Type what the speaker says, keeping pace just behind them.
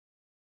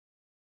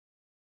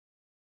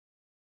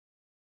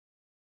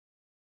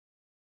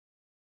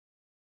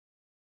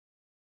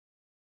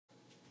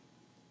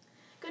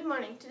Good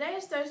morning. Today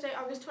is Thursday,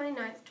 August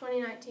 29th,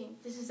 2019.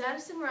 This is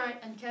Addison Wright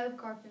and Caleb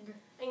Carpenter,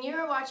 and you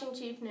are watching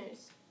Chief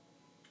News.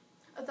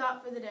 A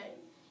thought for the day.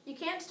 You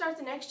can't start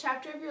the next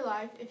chapter of your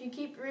life if you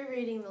keep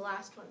rereading the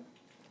last one.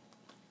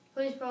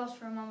 Please pause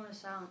for a moment of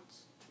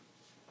silence.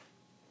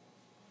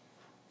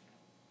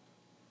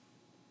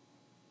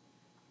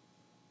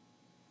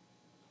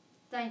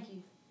 Thank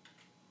you.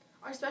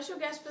 Our special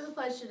guest for the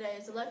pledge today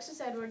is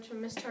Alexis Edwards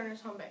from Miss Turner's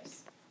home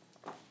base.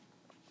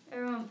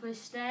 Everyone please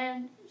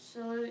stand,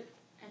 salute,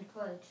 and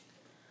pledge.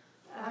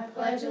 I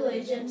pledge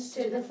allegiance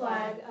to the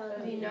flag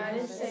of the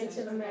United States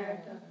of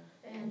America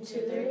and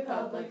to the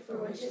republic for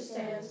which it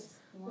stands,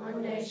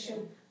 one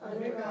nation,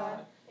 under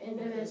God,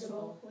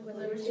 indivisible, with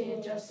liberty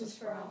and justice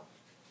for all.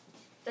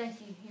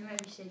 Thank you. You may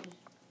be seated.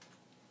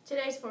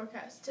 Today's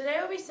forecast. Today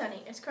will be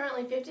sunny. It's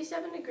currently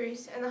 57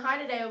 degrees and the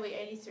high today will be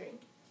 83.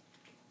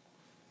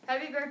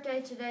 Happy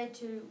birthday today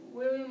to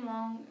William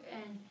Long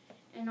and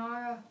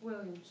Inara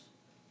Williams.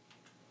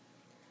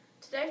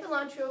 Today for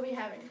lunch we will be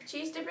having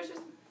cheese dippers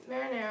with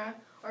marinara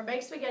or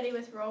baked spaghetti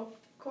with roll,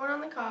 corn on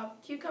the cob,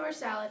 cucumber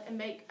salad, and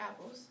baked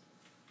apples.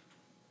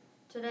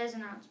 Today's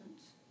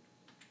announcements.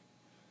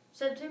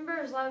 September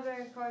is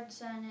library card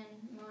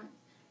sign-in month.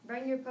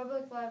 Bring your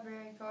public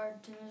library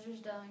card to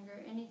Mrs.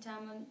 Dellinger any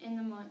time in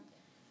the month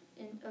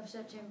of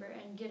September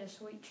and get a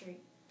sweet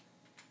treat.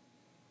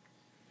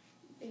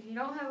 If you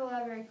don't have a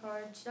library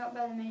card, stop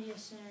by the media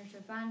center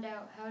to find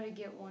out how to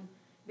get one.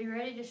 Be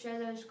ready to show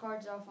those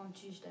cards off on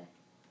Tuesday.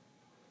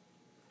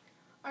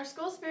 Our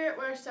school spirit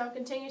wear sale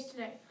continues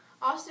today.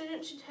 All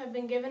students should have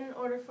been given an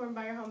order form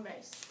by your home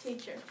base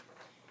teacher.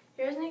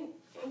 Here's an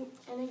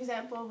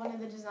example of one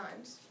of the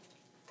designs.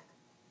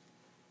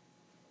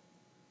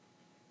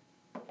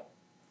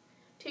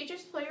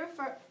 Teachers,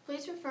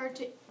 please refer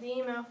to the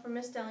email from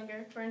Ms.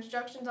 Dellinger for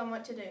instructions on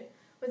what to do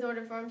with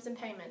order forms and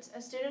payments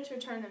as students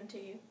return them to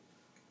you.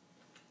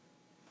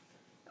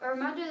 A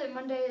reminder that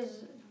Monday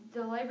is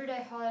the Labor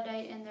Day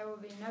holiday and there will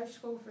be no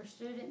school for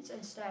students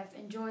and staff.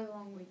 Enjoy the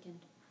long weekend.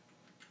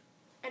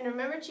 And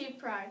remember Chief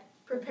Pride.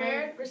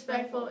 Prepared,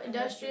 respectful,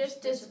 industrious,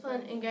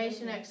 disciplined,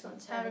 engaged in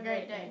excellence. Have a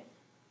great day.